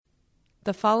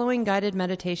The following guided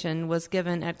meditation was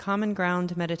given at Common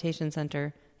Ground Meditation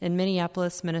Center in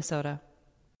Minneapolis, Minnesota.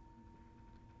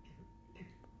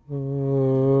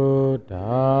 Buddhaṃ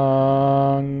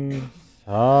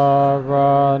saranang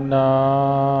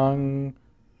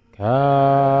gacchāmi,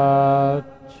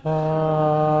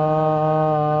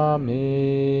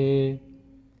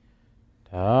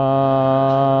 Dhammang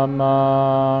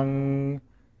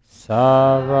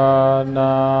saranang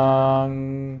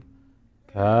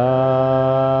gacchāmi,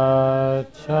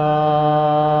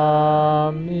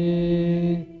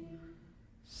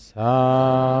 Sanghang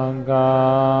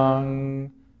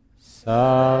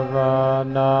saranang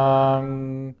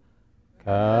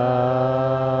gacchāmi,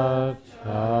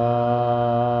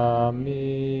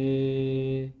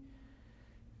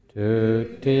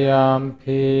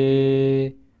 Dutiyampi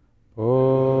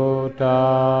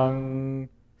Buddhaṃ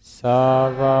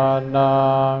saranang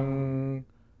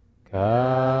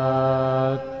gacchāmi,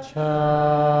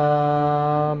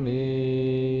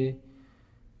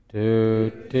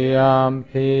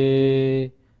 Dutiyampi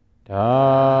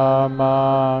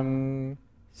Dhammang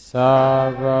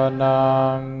saranang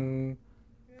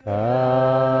gacchāmi,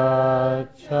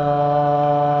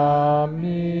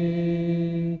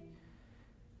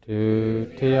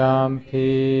 Dutiyampi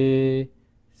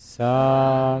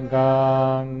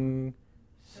Sanghang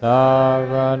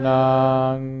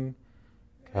saranang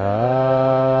gacchāmi,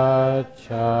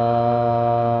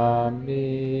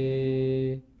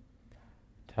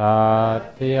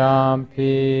 Tatiyampi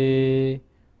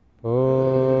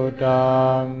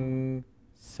Buddhaṃ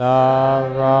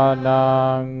saranang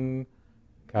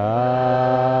gacchāmi,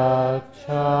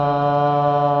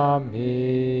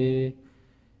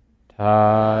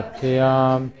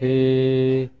 Tatiyampi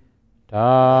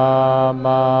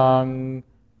Dhammang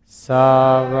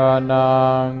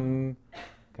saranang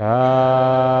gacchāmi,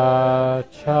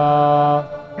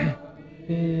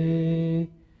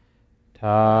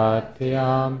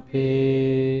 Tatiyampi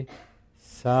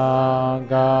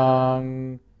Sanghang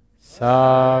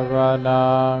saranang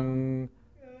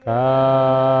gacchāmi.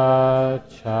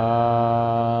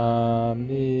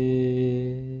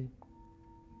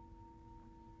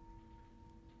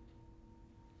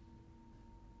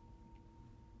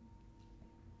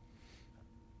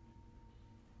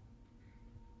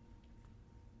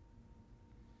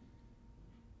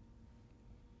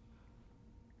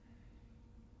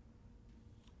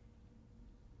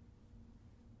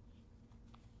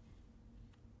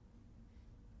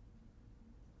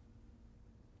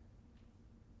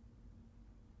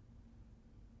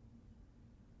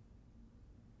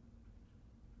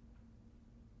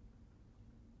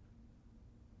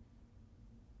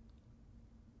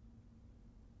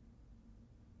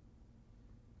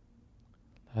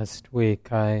 Last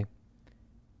week I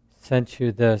sent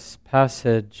you this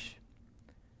passage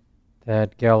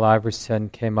that Gail Iverson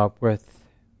came up with,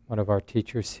 one of our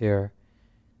teachers here,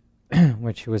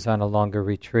 when she was on a longer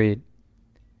retreat.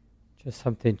 Just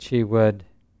something she would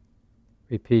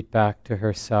repeat back to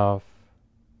herself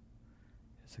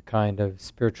as a kind of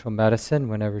spiritual medicine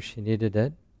whenever she needed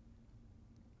it.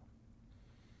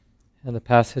 And the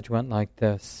passage went like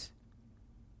this: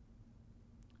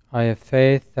 I have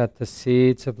faith that the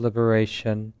seeds of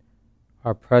liberation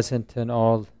are present in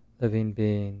all living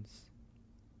beings.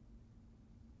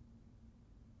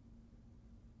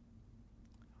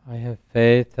 I have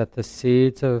faith that the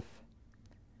seeds of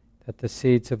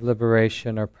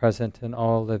liberation are present in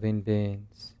all living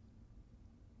beings.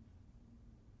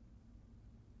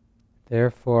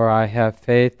 Therefore, I have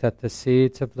faith that the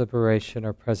seeds of liberation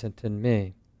are present in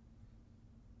me.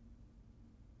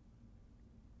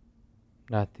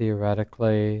 Not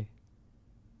theoretically,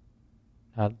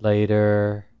 not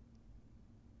later.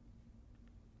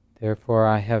 Therefore,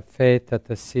 I have faith that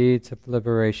the seeds of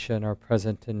liberation are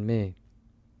present in me.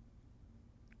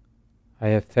 I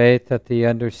have faith that the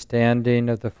understanding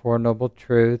of the Four Noble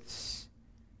Truths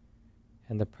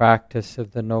and the practice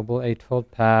of the Noble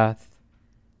Eightfold Path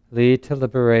lead to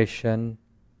liberation,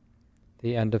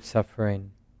 the end of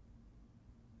suffering.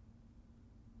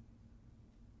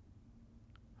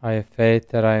 I have faith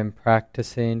that I am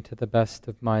practicing to the best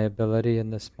of my ability in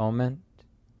this moment.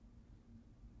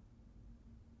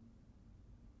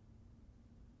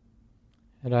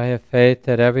 And I have faith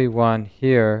that everyone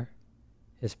here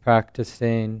is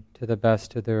practicing to the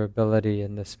best of their ability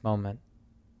in this moment.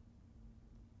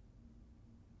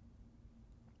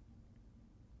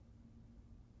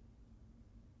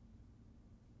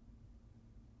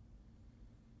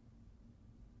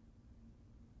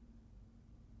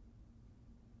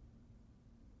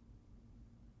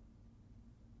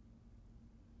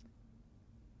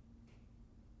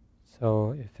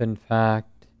 So if in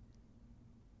fact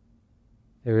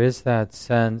there is that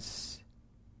sense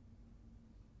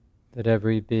that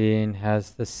every being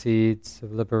has the seeds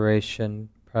of liberation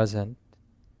present,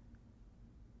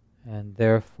 and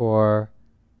therefore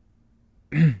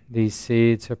these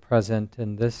seeds are present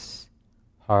in this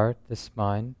heart, this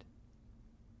mind.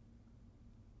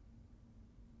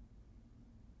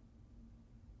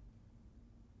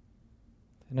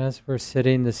 And as we're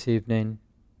sitting this evening,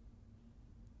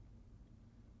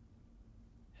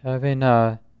 having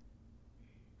a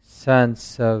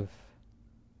sense of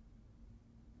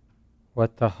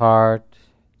what the heart,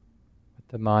 what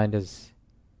the mind is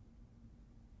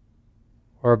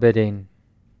orbiting,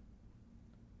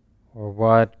 or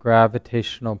what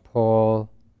gravitational pull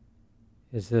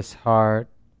is this heart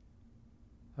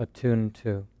attuned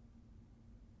to?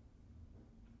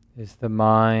 Is the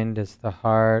mind, is the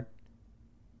heart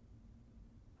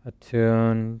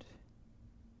attuned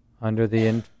under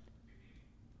the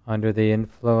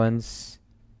influence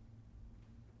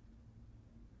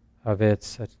of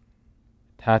its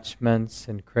attachments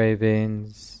and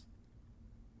cravings,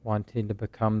 wanting to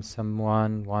become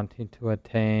someone, wanting to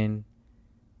attain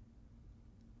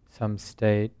some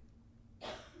state?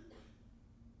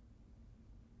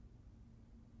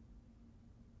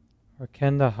 Or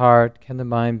can the heart, can the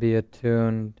mind be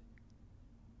attuned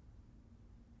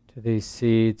to these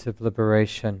seeds of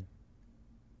liberation,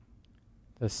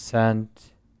 the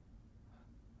scent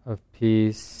of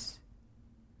peace,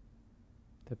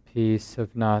 the peace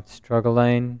of not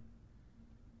struggling,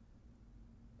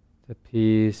 the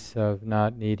peace of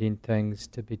not needing things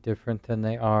to be different than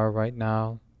they are right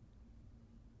now,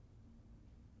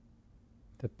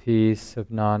 the peace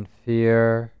of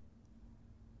non-fear,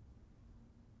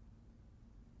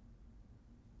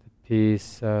 the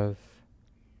peace of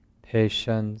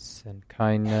patience and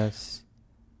kindness.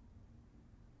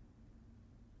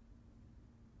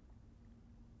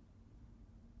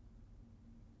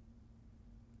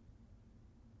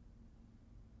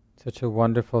 Such a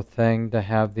wonderful thing to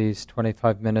have these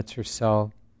 25 minutes or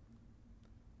so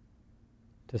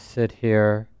to sit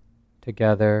here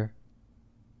together,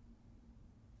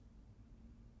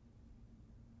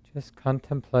 just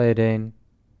contemplating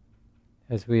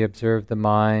as we observe the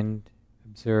mind,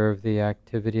 observe the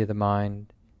activity of the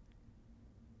mind,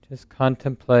 just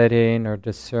contemplating or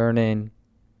discerning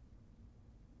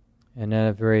in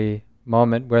every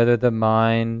moment whether the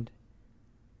mind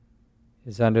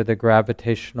is under the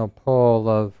gravitational pull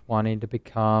of wanting to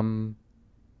become,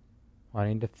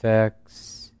 wanting to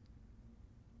fix,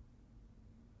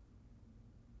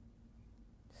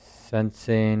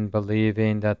 sensing,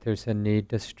 believing that there's a need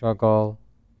to struggle,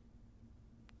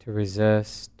 to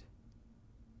resist.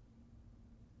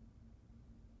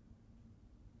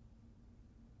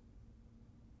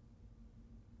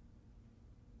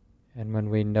 And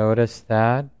when we notice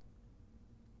that,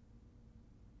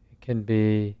 it can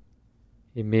be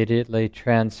immediately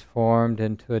transformed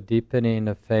into a deepening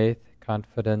of faith,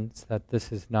 confidence that this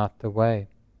is not the way.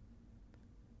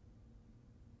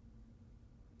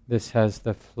 This has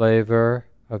the flavor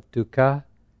of dukkha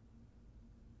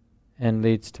and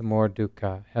leads to more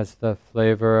dukkha, has the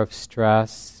flavor of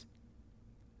stress,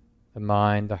 the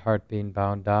mind, the heart being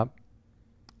bound up,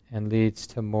 and leads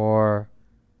to more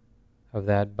of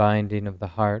that binding of the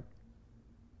heart,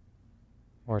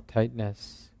 more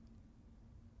tightness.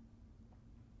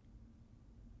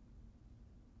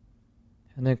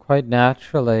 And then quite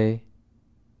naturally,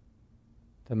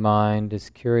 the mind is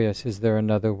curious, is there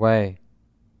another way?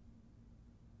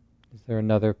 Is there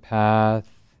another path?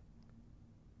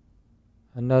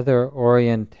 Another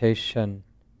orientation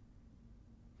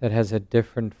that has a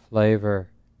different flavor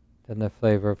than the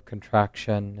flavor of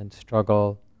contraction and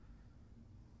struggle?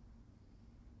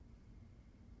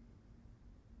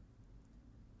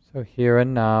 So here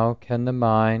and now, can the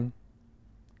mind,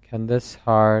 can this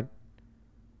heart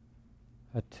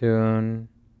attune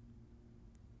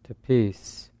to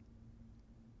peace,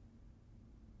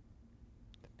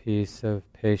 the peace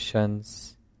of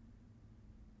patience,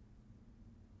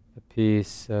 the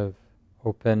peace of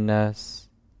openness,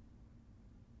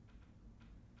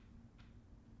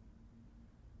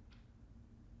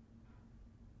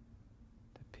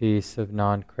 the peace of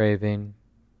non-craving.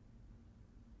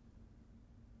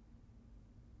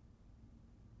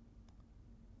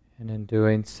 And in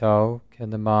doing so,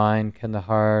 can the mind, can the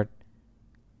heart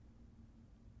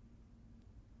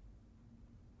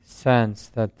sense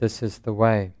that this is the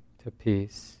way to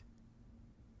peace?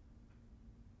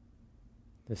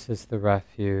 This is the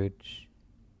refuge.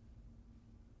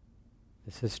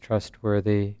 This is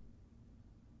trustworthy.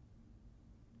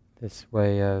 This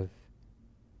way of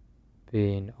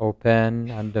being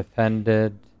open,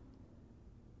 undefended,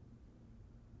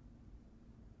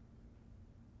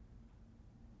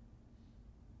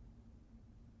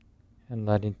 and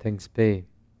letting things be.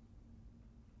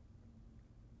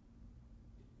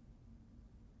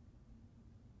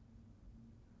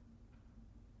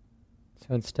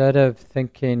 So instead of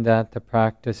thinking that the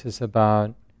practice is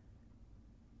about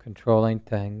controlling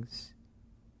things,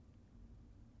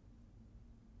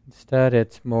 instead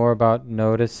it's more about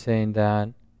noticing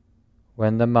that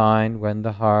when the mind, when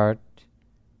the heart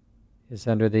is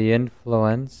under the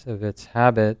influence of its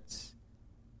habits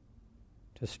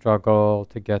to struggle,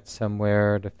 to get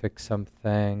somewhere, to fix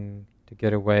something, to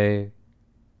get away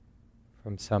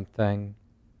from something,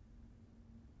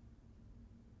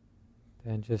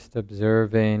 then just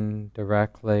observing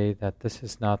directly that this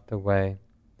is not the way.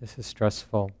 This is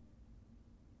stressful.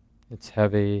 It's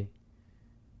heavy.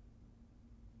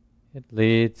 It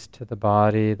leads to the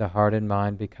body, the heart and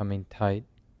mind becoming tight.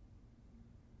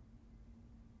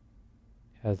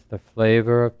 Has the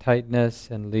flavor of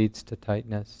tightness and leads to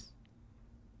tightness.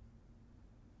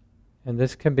 And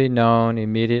this can be known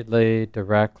immediately,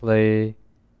 directly.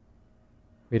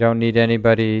 We don't need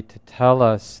anybody to tell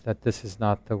us that this is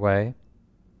not the way.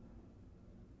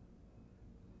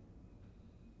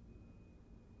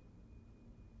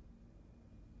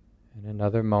 And in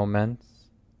other moments,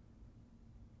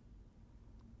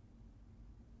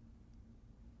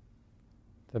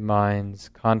 the mind's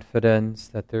confidence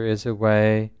that there is a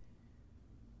way,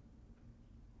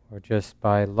 or just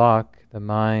by luck, the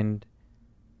mind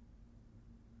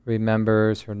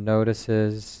remembers or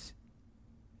notices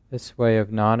this way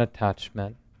of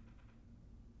non-attachment,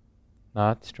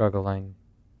 not struggling,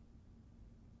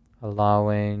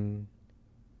 allowing,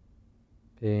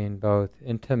 being both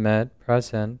intimate,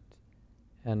 present,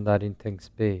 and letting things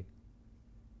be.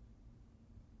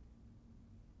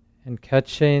 And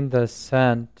catching the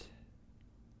scent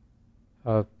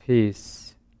of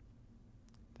peace,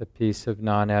 the peace of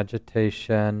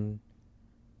non-agitation,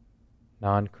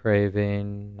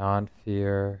 non-craving,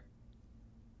 non-fear,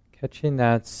 catching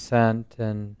that scent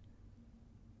and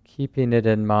keeping it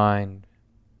in mind,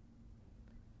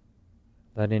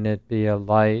 letting it be a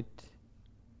light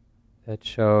that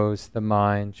shows the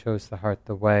mind, shows the heart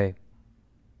the way.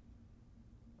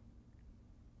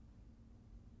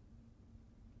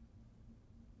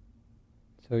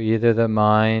 So either the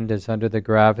mind is under the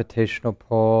gravitational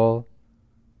pull,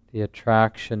 the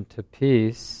attraction to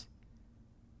peace,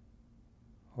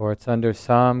 or it's under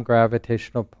some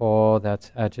gravitational pull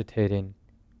that's agitating.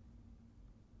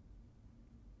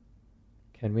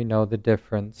 Can we know the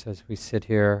difference as we sit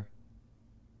here?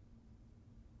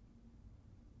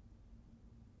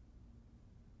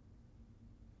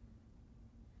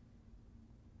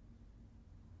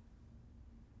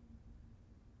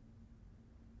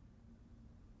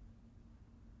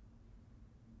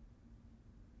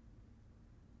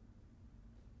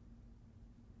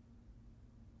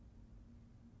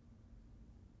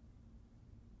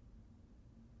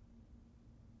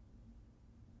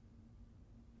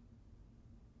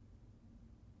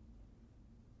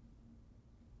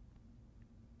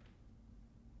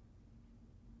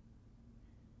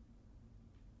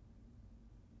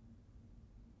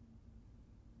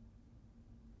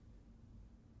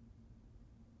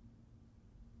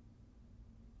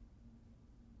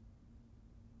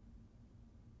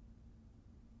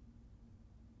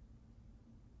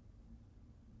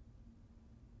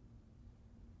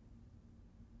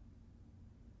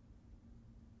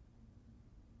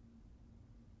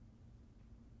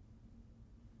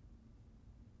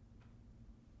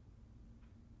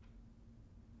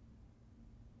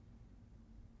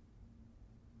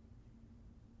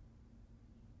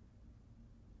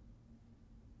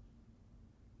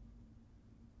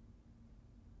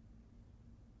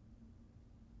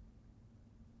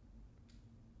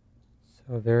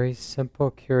 So a very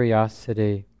simple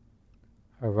curiosity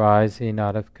arising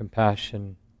out of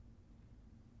compassion.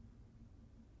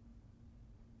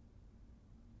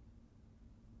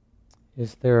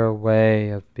 Is there a way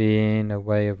of being, a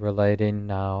way of relating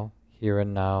now, here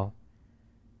and now,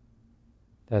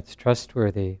 that's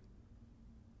trustworthy,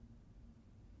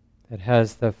 that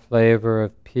has the flavor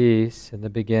of peace in the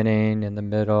beginning, in the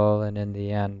middle, and in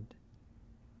the end?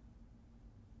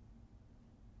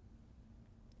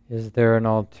 Is there an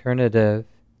alternative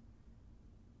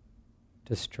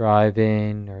to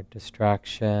striving or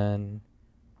distraction,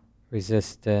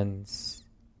 resistance,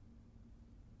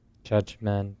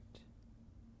 judgment?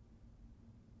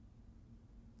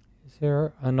 Is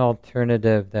there an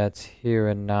alternative that's here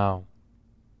and now?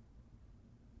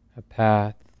 A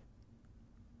path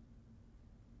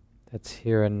that's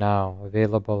here and now,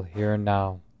 available here and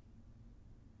now,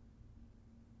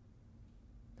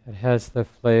 that has the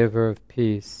flavor of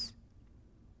peace,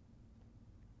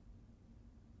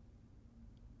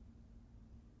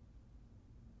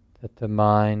 that the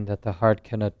mind, that the heart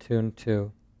can attune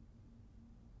to.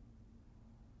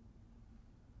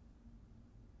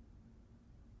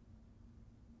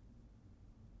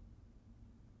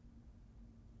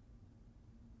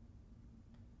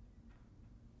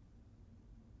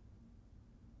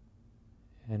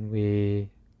 And we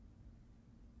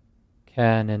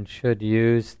can and should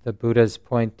use the Buddha's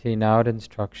pointing out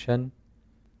instruction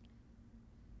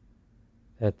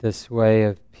that this way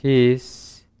of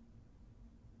peace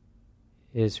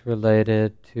is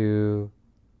related to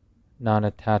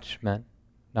non-attachment,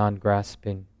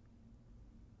 non-grasping.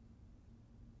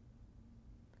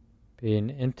 Being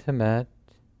intimate,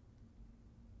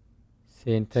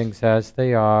 seeing things as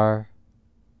they are,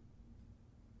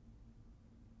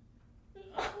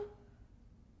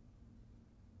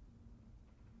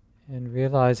 and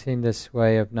realizing this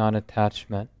way of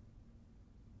non-attachment,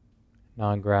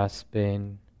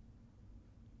 non-grasping,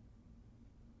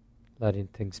 letting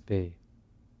things be.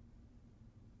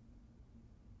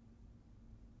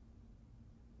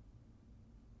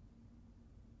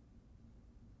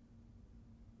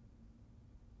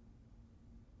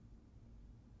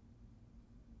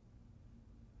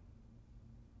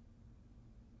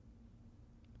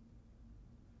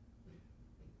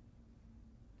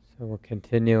 So we'll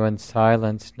continue in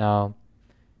silence now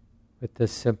with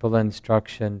this simple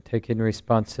instruction, taking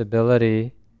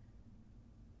responsibility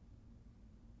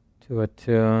to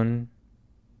attune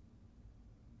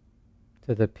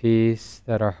to the peace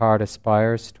that our heart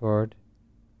aspires toward,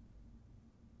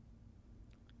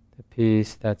 the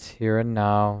peace that's here and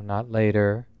now, not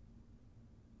later,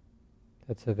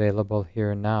 that's available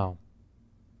here and now,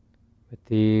 with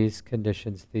these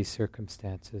conditions, these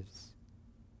circumstances.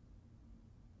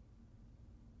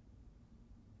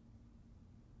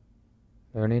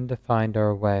 Learning to find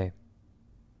our way.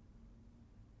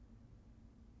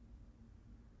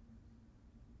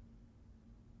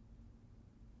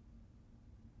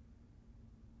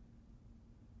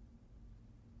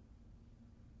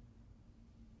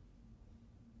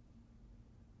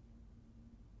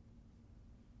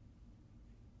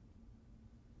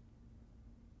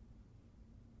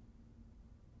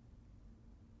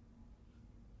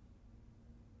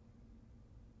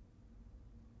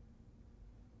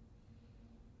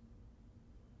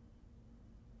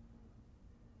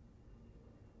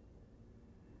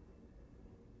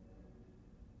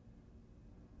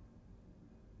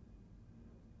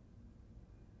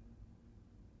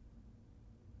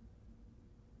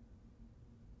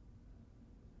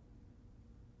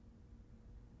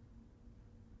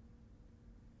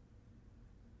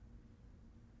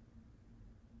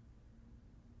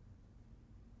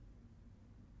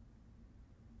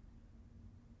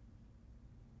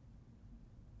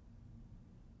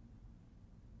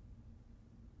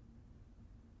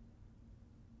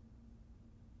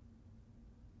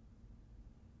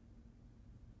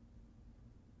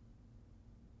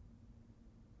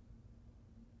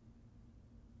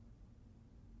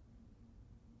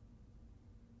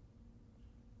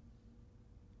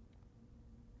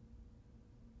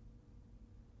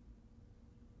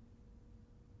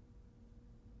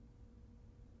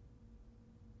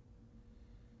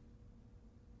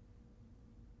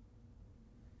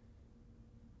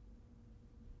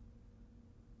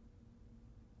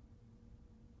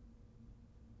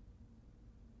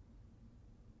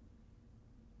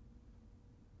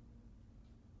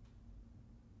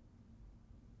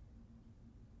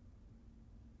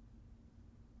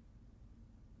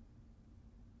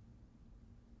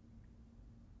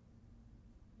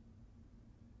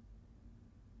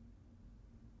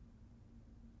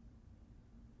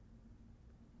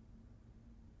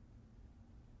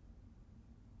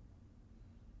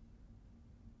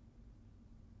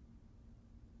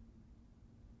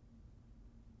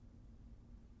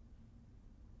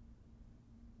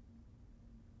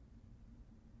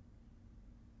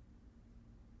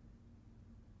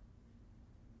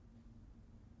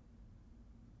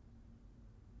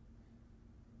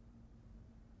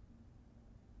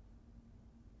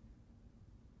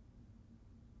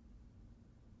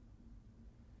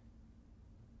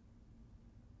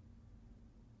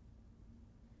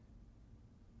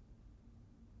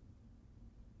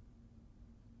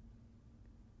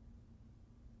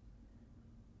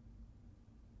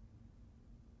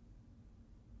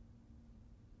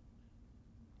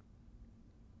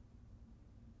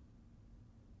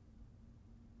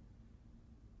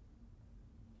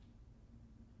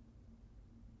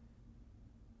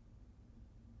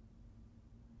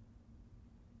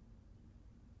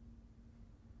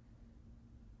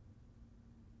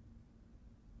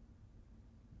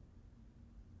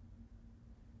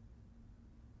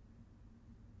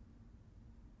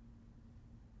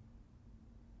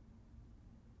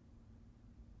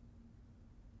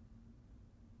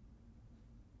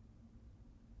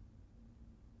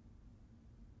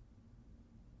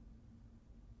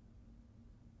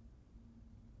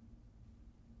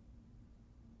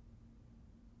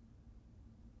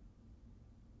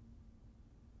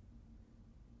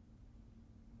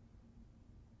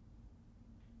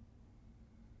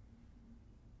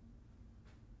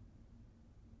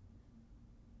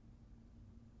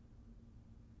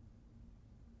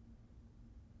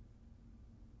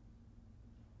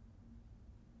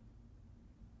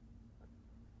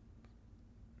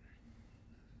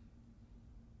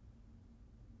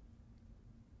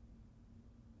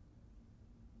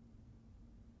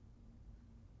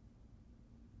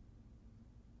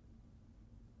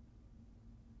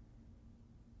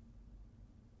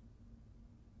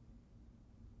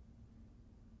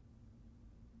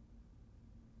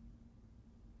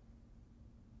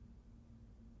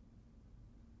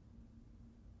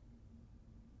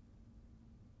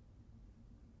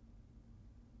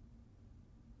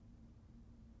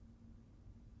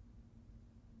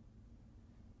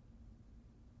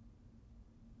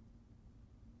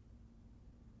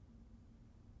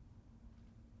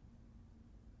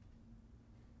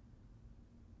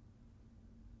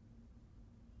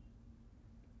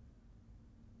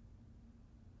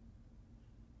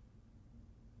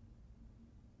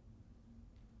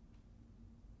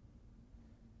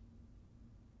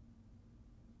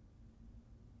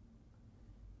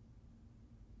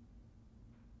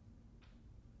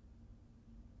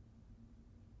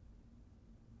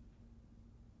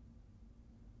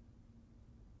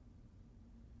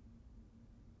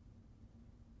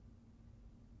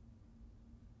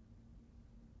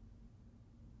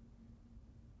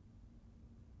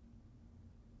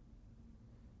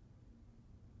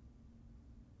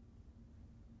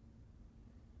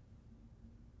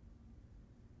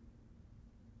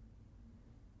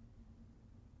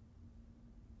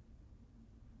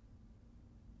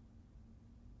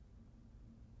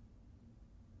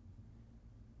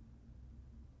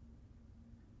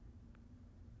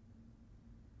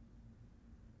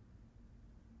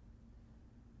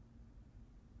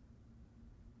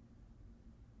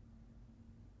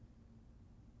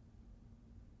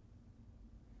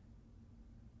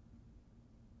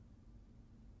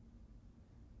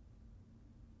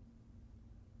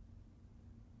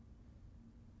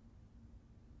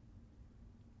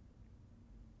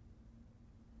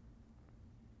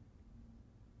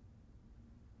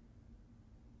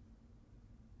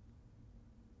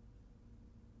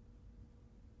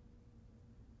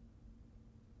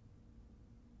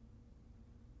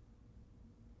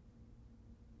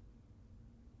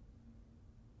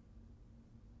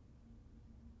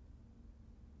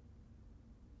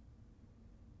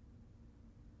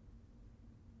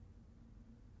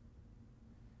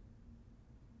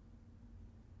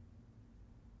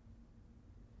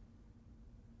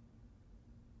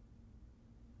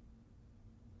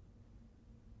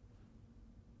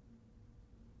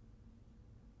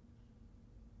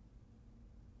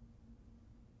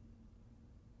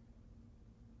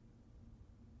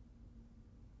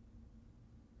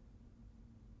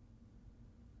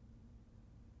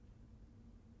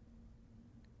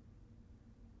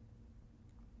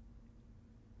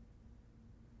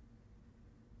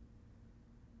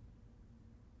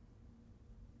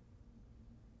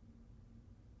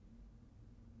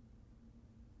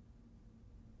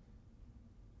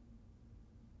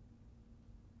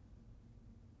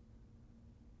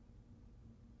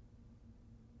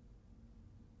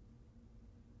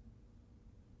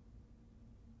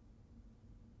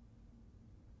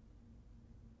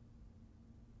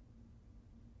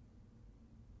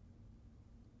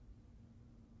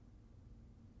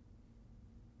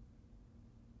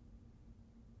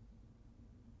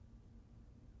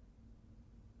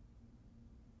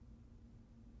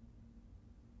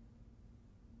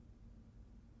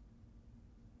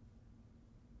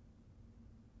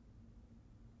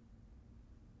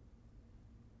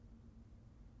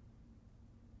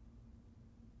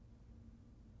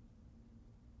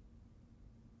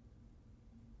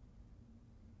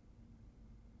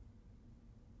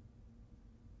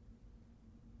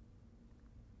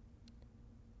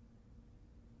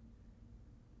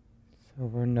 So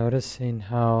we're noticing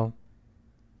how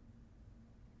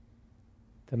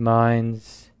the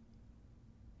mind's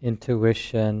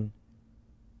intuition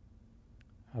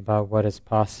about what is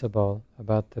possible,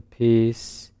 about the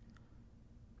peace,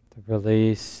 the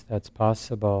release that's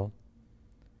possible.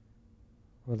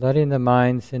 We're letting the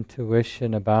mind's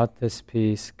intuition about this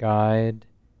peace guide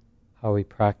how we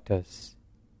practice.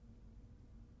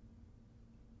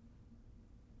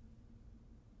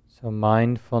 So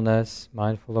mindfulness,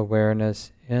 mindful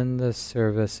awareness in the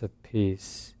service of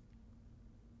peace.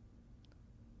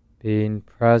 Being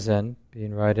present,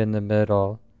 being right in the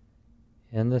middle,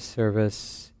 in the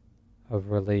service of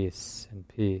release and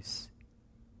peace.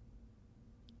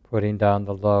 Putting down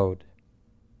the load.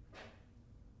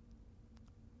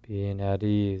 Being at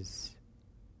ease.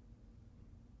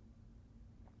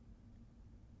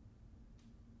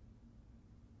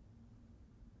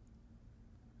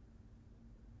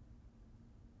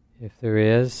 If there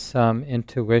is some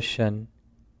intuition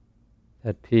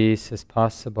that peace is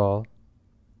possible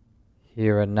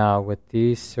here and now with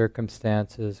these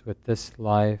circumstances, with this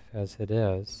life as it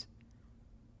is,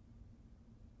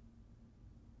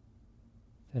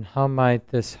 then how might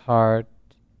this heart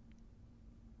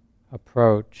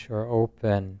approach or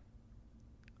open,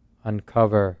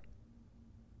 uncover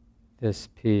this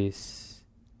peace,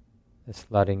 this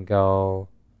letting go,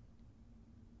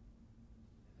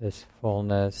 this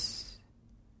fullness,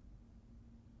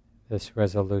 this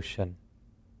resolution?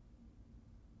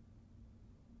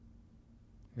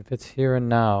 If it's here and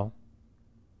now,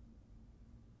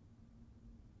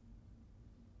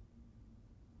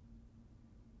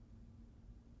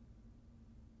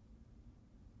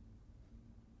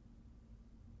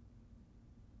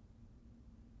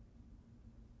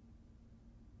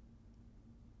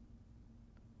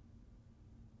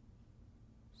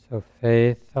 so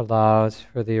faith allows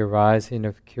for the arising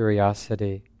of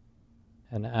curiosity,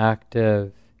 an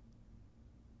active,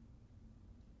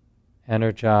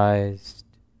 energized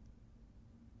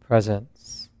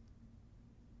presence.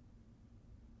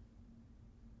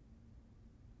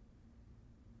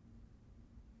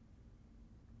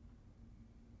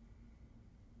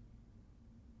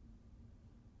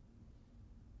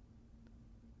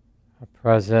 A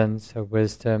presence, a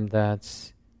wisdom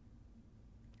that's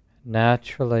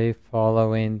naturally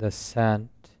following the scent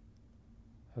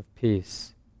of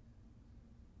peace.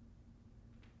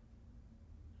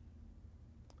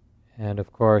 And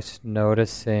of course,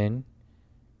 noticing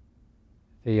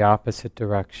the opposite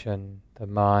direction, the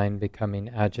mind becoming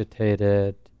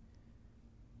agitated,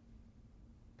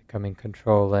 becoming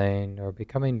controlling, or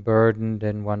becoming burdened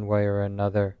in one way or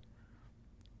another,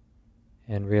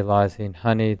 and realizing,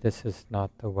 honey, this is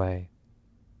not the way.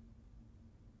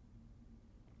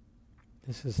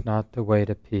 This is not the way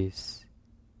to peace.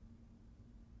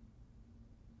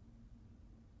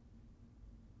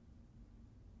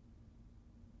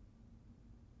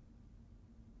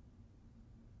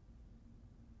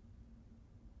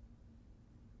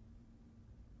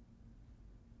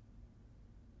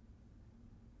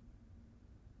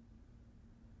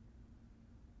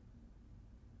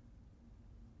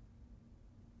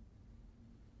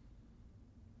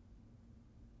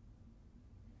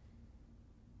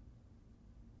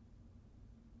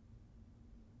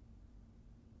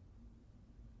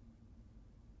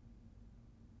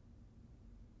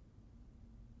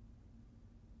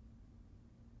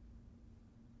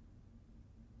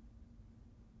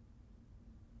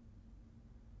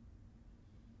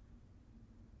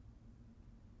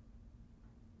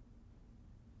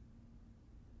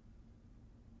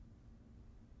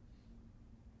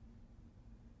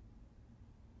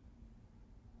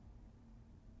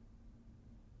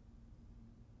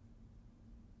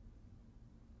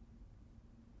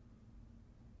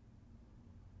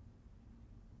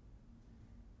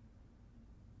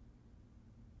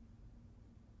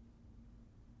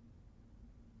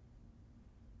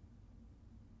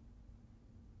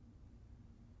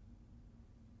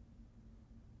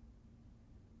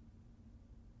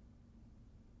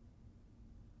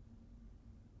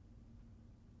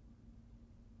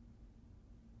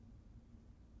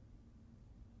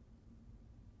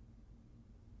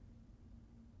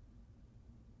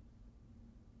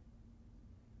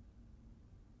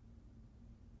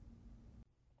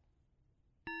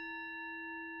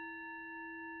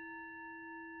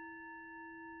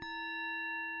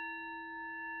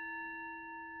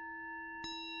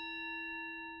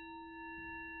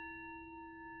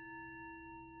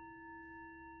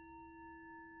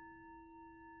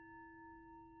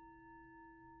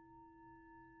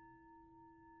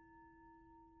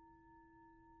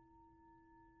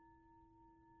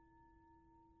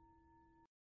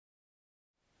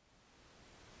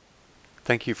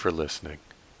 Thank you for listening.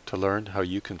 To learn how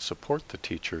you can support the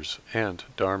teachers and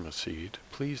Dharma Seed,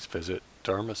 please visit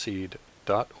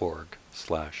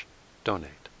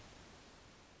dharmaseed.org/donate.